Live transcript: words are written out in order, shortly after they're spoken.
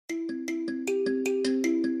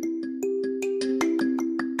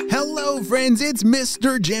Hello friends, it's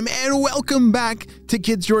Mr. Jim and welcome back to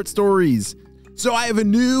Kids Short Stories. So I have a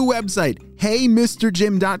new website.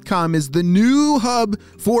 HeyMrJim.com is the new hub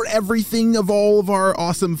for everything of all of our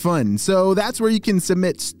awesome fun. So that's where you can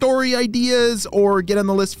submit story ideas or get on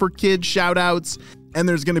the list for kids shout outs. And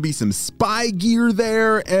there's going to be some spy gear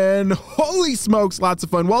there and holy smokes, lots of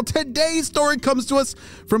fun. Well, today's story comes to us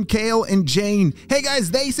from Kale and Jane. Hey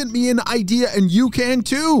guys, they sent me an idea and you can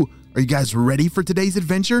too. Are you guys ready for today's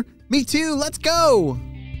adventure? Me too, let's go!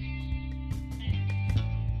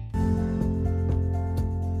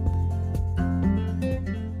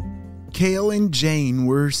 Kale and Jane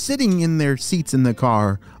were sitting in their seats in the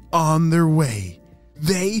car on their way.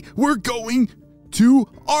 They were going to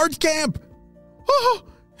art camp! Oh,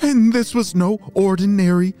 and this was no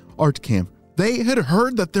ordinary art camp. They had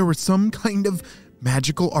heard that there was some kind of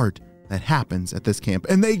magical art that happens at this camp,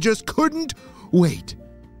 and they just couldn't wait.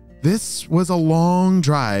 This was a long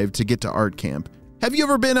drive to get to art camp. Have you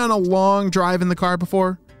ever been on a long drive in the car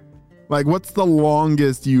before? Like, what's the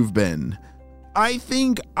longest you've been? I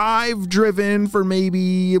think I've driven for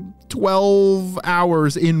maybe 12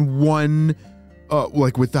 hours in one,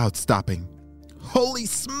 without stopping. Holy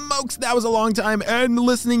smokes, that was a long time. And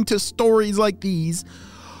listening to stories like these,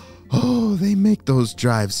 they make those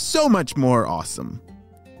drives so much more awesome.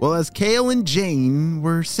 Well, as Kale and Jane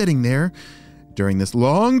were sitting there during this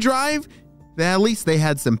long drive, at least they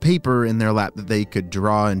had some paper in their lap that they could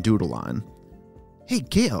draw and doodle on. Hey,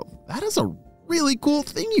 Kale, that is a really cool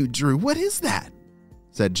thing you drew. What is that?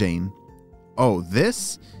 Said Jane. Oh,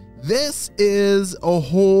 this is a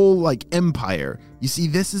whole empire. You see,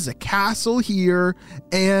 this is a castle here,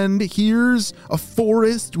 and here's a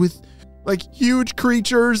forest with huge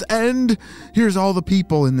creatures, and here's all the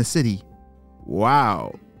people in the city.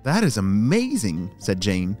 Wow, that is amazing, said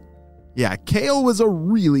Jane. Yeah, Kale was a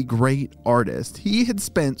really great artist. He had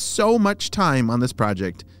spent so much time on this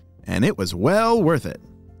project, and it was well worth it.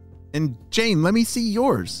 And Jane, let me see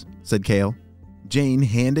yours, said Kale. Jane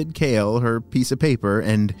handed Kale her piece of paper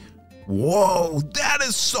and, whoa, that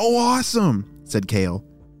is so awesome, said Kale.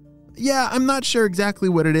 Yeah, I'm not sure exactly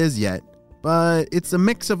what it is yet, but it's a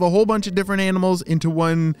mix of a whole bunch of different animals into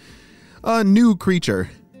one new creature.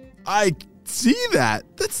 I see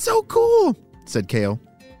that. That's so cool, said Kale.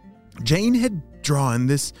 Jane had drawn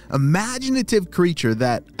this imaginative creature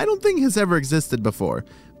that I don't think has ever existed before,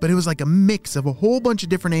 but it was like a mix of a whole bunch of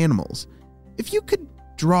different animals. If you could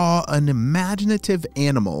draw an imaginative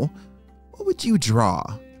animal, what would you draw?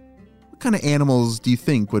 What kind of animals do you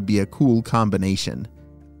think would be a cool combination?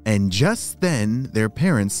 And just then, their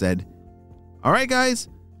parents said, "All right, guys,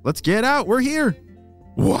 let's get out. We're here."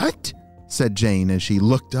 What? Said Jane as she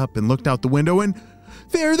looked up and looked out the window, and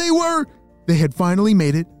there they were. They had finally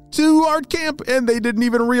made it to art camp, and they didn't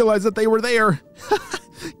even realize that they were there.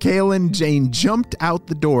 Kale and Jane jumped out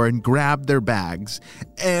the door and grabbed their bags,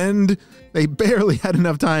 and they barely had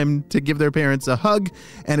enough time to give their parents a hug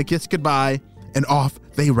and a kiss goodbye, and off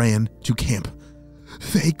they ran to camp.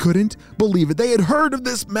 They couldn't believe it. They had heard of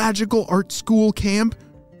this magical art school camp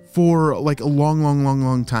for a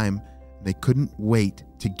long time. They couldn't wait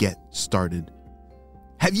to get started.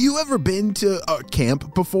 Have you ever been to a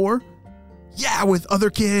camp before? Yeah, with other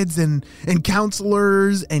kids and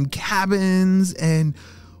counselors and cabins, and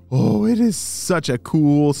it is such a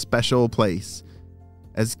cool, special place.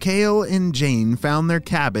 As Kale and Jane found their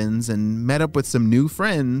cabins and met up with some new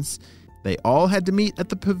friends, they all had to meet at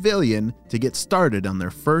the pavilion to get started on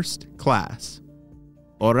their first class.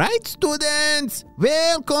 All right, students,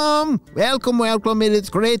 welcome. It is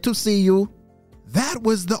great to see you. That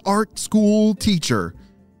was the art school teacher.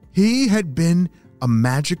 He had been a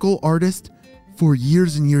magical artist for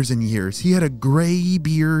years and years and years. He had a gray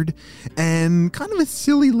beard and kind of a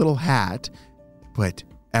silly little hat, but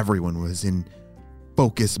everyone was in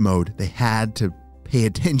focus mode. They had to pay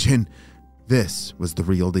attention. This was the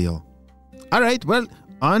real deal. All right, well,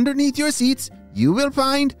 underneath your seats, you will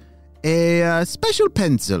find a special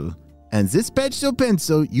pencil. And this special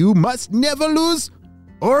pencil you must never lose,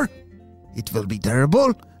 or it will be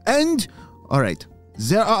terrible. And, all right,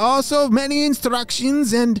 there are also many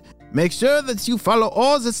instructions, and make sure that you follow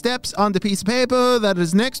all the steps on the piece of paper that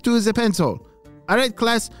is next to the pencil. All right,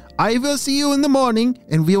 class, I will see you in the morning,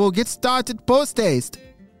 and we will get started post-haste.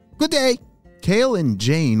 Good day. Kale and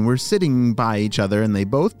Jane were sitting by each other, and they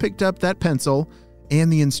both picked up that pencil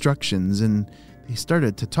and the instructions, and they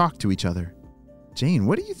started to talk to each other. Jane,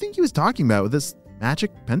 what do you think he was talking about with this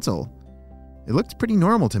magic pencil? It looked pretty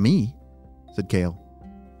normal to me, said Kale.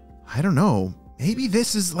 I don't know. Maybe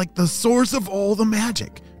this is the source of all the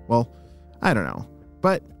magic. Well, I don't know,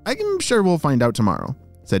 but I'm sure we'll find out tomorrow,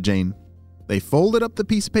 said Jane. They folded up the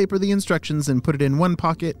piece of paper, the instructions, and put it in one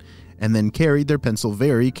pocket, and then carried their pencil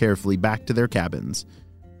very carefully back to their cabins.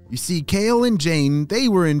 You see, Kale and Jane, they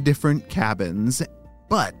were in different cabins,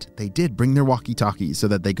 but they did bring their walkie-talkies so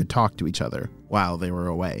that they could talk to each other while they were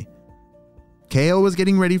away. Kale was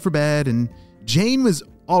getting ready for bed, and Jane was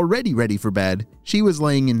already ready for bed. She was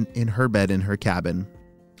laying in her bed in her cabin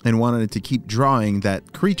and wanted to keep drawing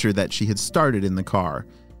that creature that she had started in the car.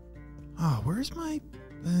 Oh, where's my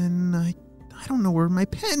pen? I don't know where my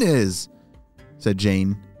pen is, said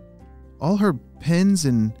Jane. All her pens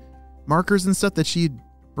and markers and stuff that she had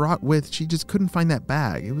brought with, she just couldn't find that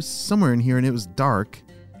bag. It was somewhere in here and it was dark.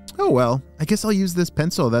 Oh well, I guess I'll use this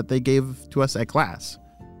pencil that they gave to us at class,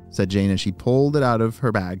 said Jane as she pulled it out of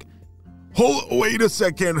her bag. Wait a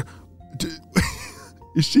second.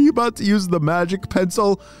 Is she about to use the magic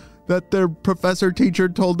pencil that their professor teacher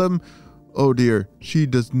told them? Oh dear, she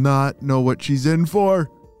does not know what she's in for.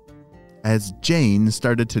 As Jane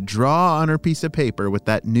started to draw on her piece of paper with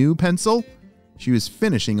that new pencil, she was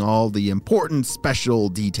finishing all the important special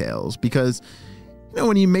details because,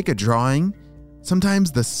 when you make a drawing,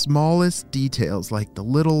 sometimes the smallest details, like the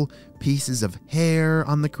little pieces of hair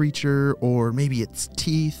on the creature, or maybe its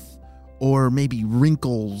teeth, or maybe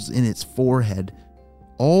wrinkles in its forehead,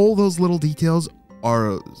 all those little details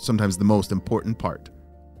are sometimes the most important part.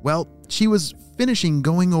 Well, she was finishing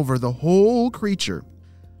going over the whole creature.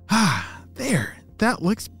 There, that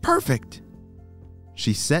looks perfect.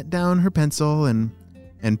 She set down her pencil and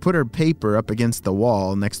put her paper up against the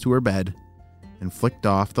wall next to her bed and flicked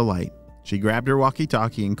off the light. She grabbed her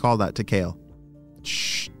walkie-talkie and called out to Kale.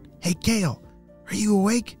 Shh. Hey, Kale, are you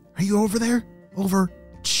awake? Are you over there? Over.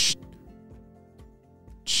 Shh.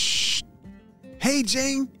 Shh. Hey,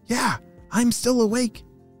 Jane. Yeah, I'm still awake,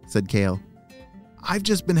 said Kale. I've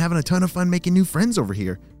just been having a ton of fun making new friends over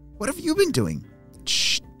here. What have you been doing?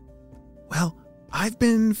 Shh. Well, I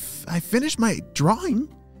finished my drawing.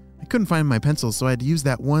 I couldn't find my pencil, so I had to use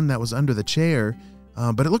that one that was under the chair.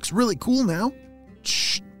 But it looks really cool now.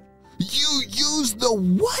 Shh. You used the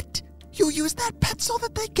what? You used that pencil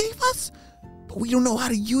that they gave us? But we don't know how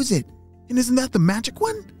to use it. And isn't that the magic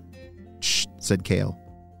one? Shh, said Kale.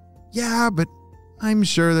 Yeah, but I'm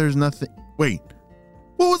sure there's nothing. Wait,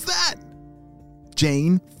 what was that?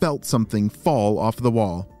 Jane felt something fall off the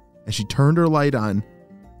wall as she turned her light on.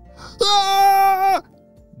 Ah!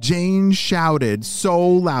 Jane shouted so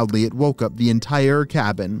loudly it woke up the entire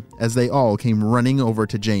cabin as they all came running over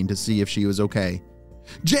to Jane to see if she was okay.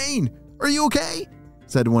 Jane, are you okay?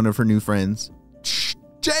 Said one of her new friends. Shh,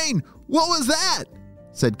 Jane, what was that?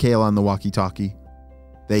 Said Kale on the walkie-talkie.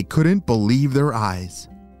 They couldn't believe their eyes.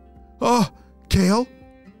 Oh, Kale,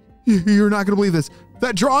 you're not going to believe this.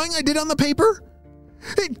 That drawing I did on the paper,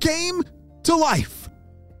 it came to life.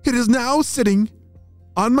 It is now sitting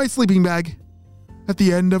on my sleeping bag at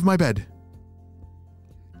the end of my bed.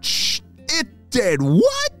 Shh, it did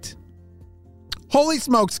what? Holy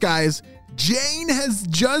smokes, guys. Jane has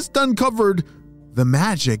just uncovered the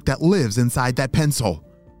magic that lives inside that pencil.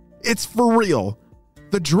 It's for real.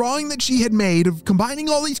 The drawing that she had made of combining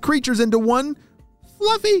all these creatures into one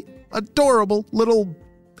fluffy, adorable little,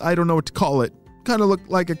 I don't know what to call it, kind of looked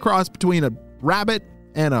like a cross between a rabbit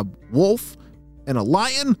and a wolf and a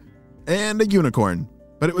lion and a unicorn.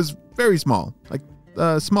 But it was very small, like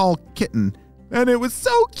a small kitten. And it was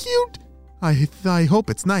so cute. I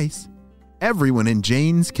hope it's nice. Everyone in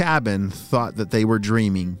Jane's cabin thought that they were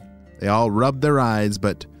dreaming. They all rubbed their eyes,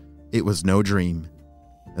 but it was no dream.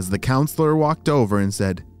 As the counselor walked over and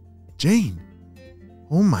said, Jane,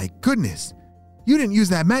 oh my goodness, you didn't use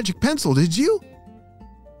that magic pencil, did you?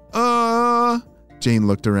 Jane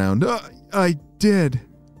looked around. I did.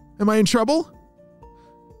 Am I in trouble?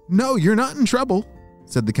 No, you're not in trouble,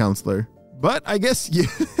 said the counselor. But I guess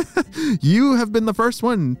you have been the first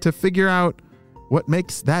one to figure out what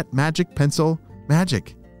makes that magic pencil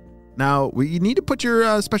magic. Now, we need to put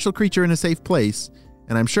your special creature in a safe place,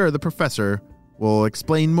 and I'm sure the professor will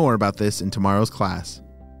explain more about this in tomorrow's class.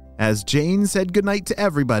 As Jane said goodnight to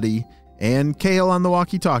everybody, and Kale on the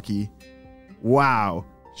walkie-talkie, wow,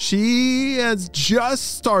 she has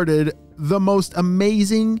just started the most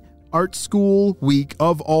amazing art school week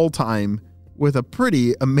of all time with a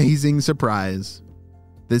pretty amazing surprise.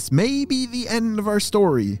 This may be the end of our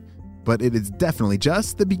story, but it is definitely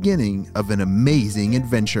just the beginning of an amazing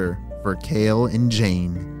adventure for Kale and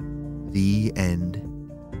Jane. The end.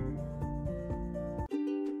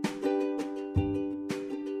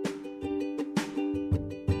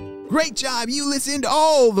 Great job. You listened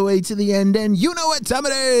all the way to the end, and you know what time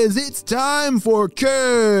it is. It's time for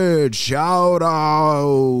Kid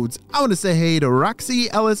Shoutouts. I want to say hey to Roxy,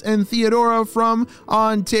 Ellis, and Theodora from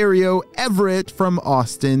Ontario, Everett from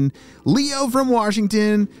Austin, Leo from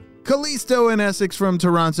Washington, Callisto and Essex from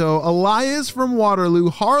Toronto, Elias from Waterloo,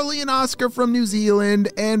 Harley and Oscar from New Zealand,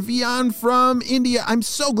 and Vian from India. I'm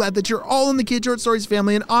so glad that you're all in the Kid Short Stories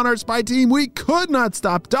family and on our spy team. We could not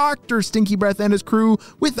stop Dr. Stinky Breath and his crew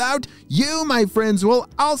without you, my friends. Well,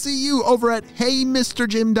 I'll see you over at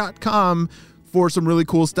heymrjim.com for some really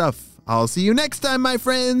cool stuff. I'll see you next time, my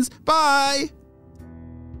friends. Bye!